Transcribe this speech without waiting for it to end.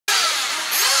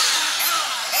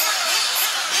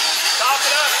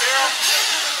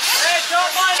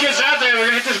Get out there, we're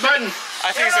gonna hit this button.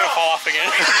 I think it's gonna fall off again.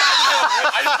 I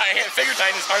just finger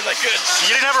tightened as hard as I could.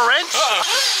 You didn't have a wrench?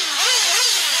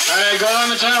 Alright, go on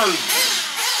the town.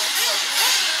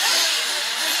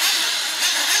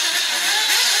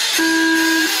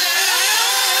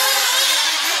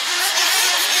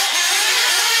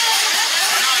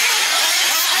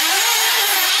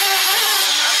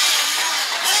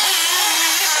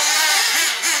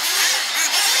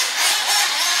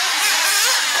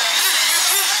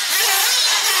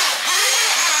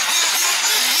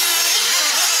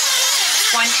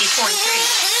 .3.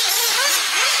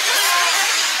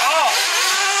 Oh!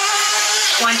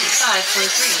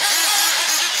 25.3.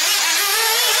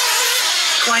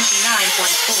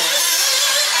 29.4.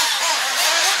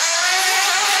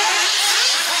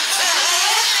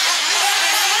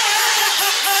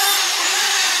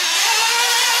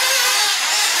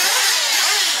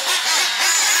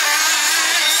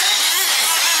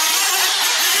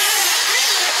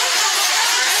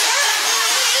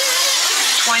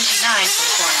 29.1.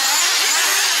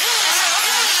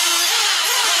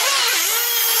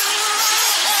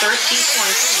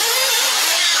 30.3.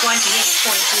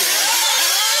 28.0.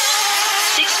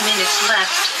 6 minutes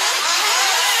left.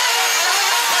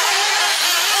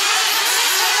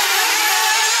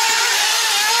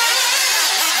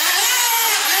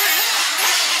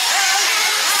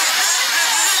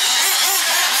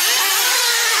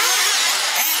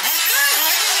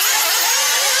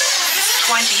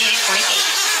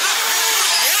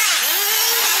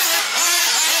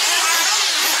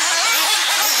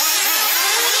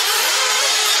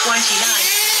 .29,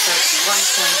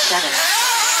 31.7.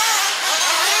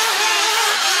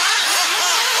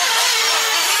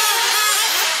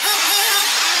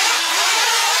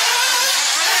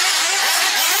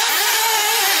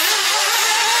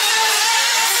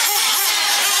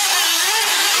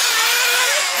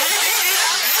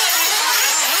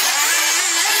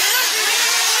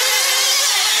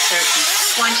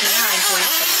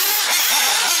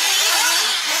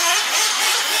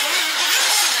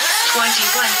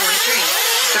 21.3,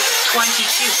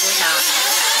 22.9.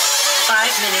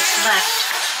 5 minutes left.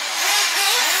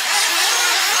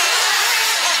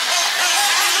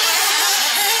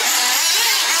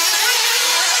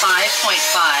 .5.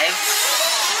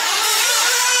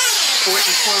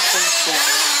 44.4.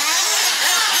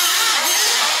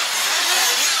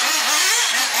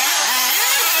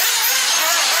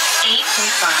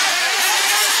 8.5.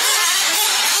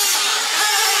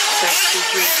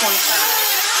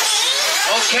 33.5.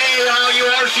 Okay, all you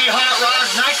RC Hot Rods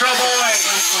Nitro boys.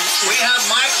 We have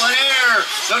Mike Lanier.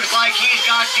 Looks like he's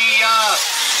got the out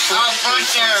front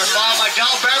there. Followed by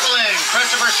Del Beverlin,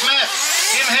 Christopher Smith,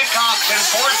 Tim Hickok in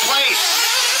 4th place.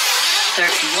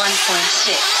 31.6.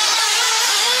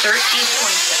 30.7.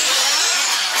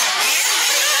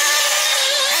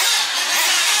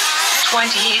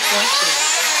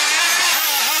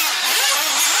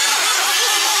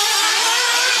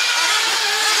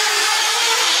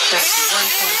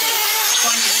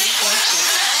 28.2.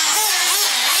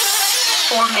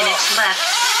 4 minutes left.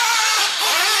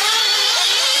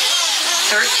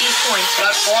 30.7.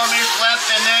 Got 4 minutes left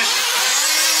in this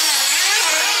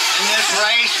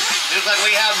race. Looks like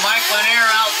we have Mike Lanier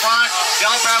out front,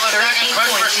 Del Beverlin second,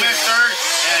 Christopher Smith third,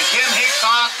 and Tim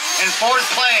Hickok in 4th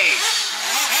place.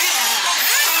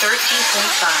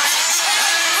 13.5.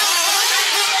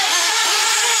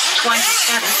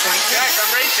 27.3. Jack,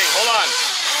 I'm racing. Hold on.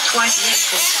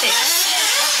 28.6.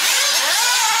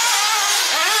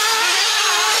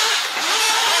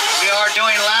 We are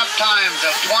doing lap times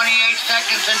of 28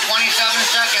 seconds and 27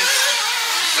 seconds.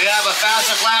 We have a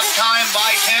fastest lap time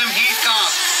by Tim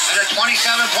Heathcock at a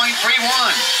 27.31.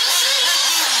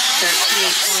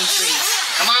 38.3.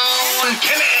 Come on,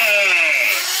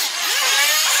 Timmy!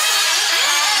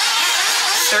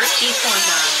 30.9.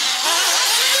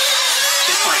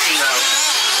 2.0.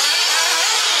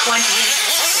 28. 22.4.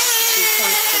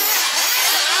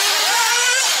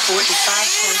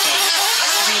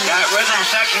 45.8. That rhythm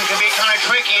section can be kind of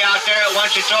tricky out there. It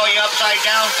wants to throw you upside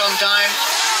down sometimes.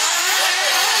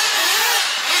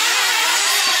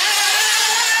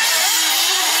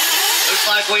 Looks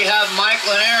like we have Mike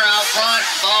Lanier out front,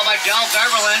 followed by Del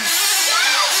Beverlin.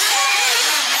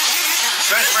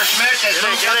 Christopher Smith has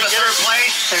moved up to 3rd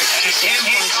place. And Tim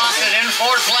Heathcock is in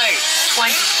 4th place.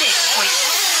 28.9.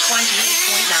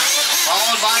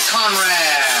 Followed by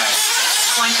Conrad.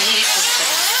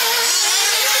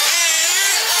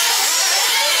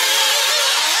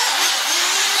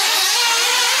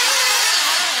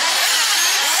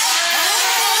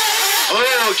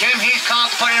 Ooh, Tim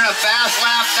Heathcock put in a fast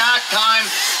lap that time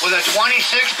with a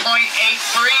 26.83.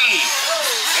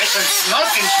 It's a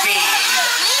smoking speed.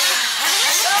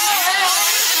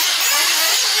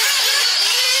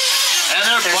 And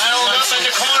they're piled up in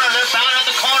the corner. They're bound at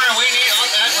the corner. We need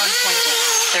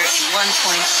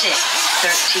 31.6,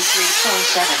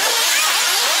 33.7.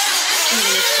 2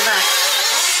 minutes left.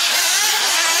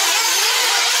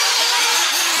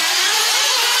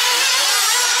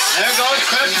 There goes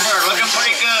Christopher, looking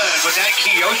pretty good with that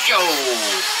Kyosho.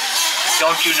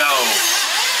 Don't you know?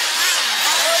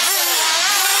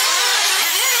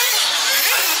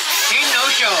 Team No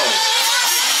Show.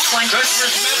 Christopher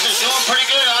Smith is doing pretty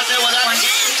good out there with that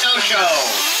Team No Show.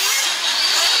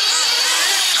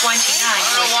 29. I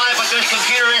don't know why, but this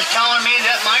computer is telling me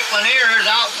that Mike Lanier is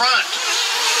out front.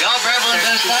 Del Beverlin's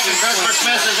in second, Christopher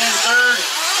Smith is in third,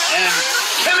 and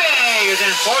Timmy is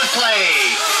in fourth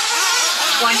place.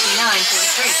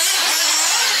 29.3.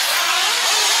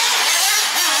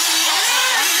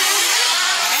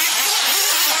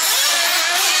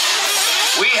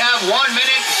 We have 1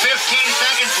 minute 15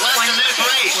 seconds left in this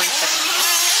race.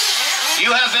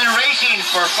 You have been racing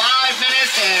for 5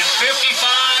 minutes and 55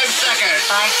 seconds.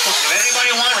 If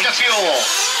anybody wants to fuel.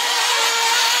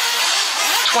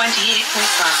 28.5.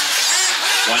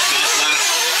 1 minute left.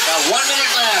 Got 1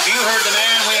 minute left. You heard the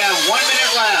man. We have 1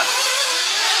 minute left.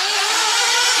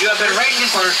 You have been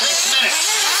racing for 6 minutes.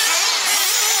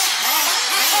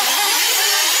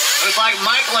 Looks like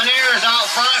Mike Lanier is out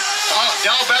front.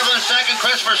 Del Beverlin second.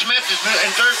 Christopher Smith is in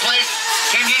third place.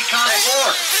 Tim Heathcock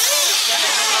fourth.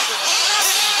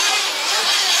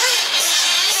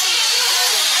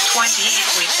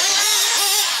 28.7.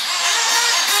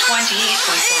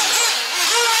 28.1.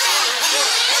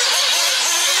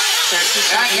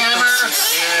 Jackhammer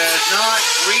is not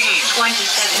reading.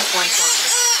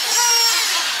 27.1.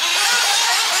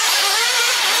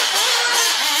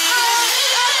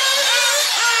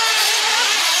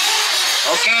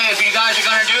 Okay, if you guys are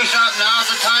going to do something,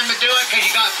 now's the time to do it because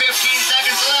you got 15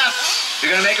 seconds left.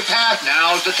 You're going to make a pass.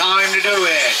 Now's the time to do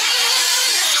it.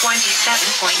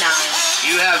 27.9.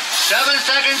 You have 7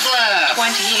 seconds left.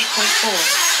 28.4.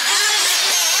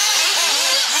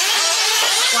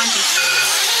 20.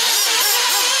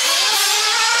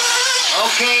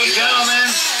 Okay, gentlemen.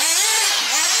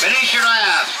 Finish your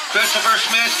lap. Christopher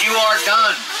Smith, you are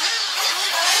done.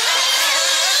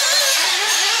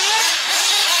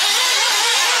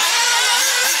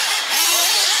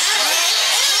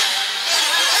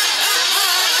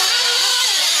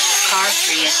 Car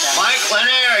 3 is done. Mike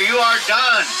Lanier, you are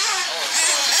done.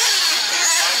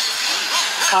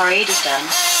 Car 8 is done.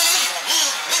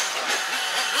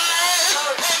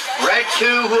 Red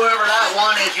 2, whoever that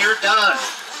one is, you're done.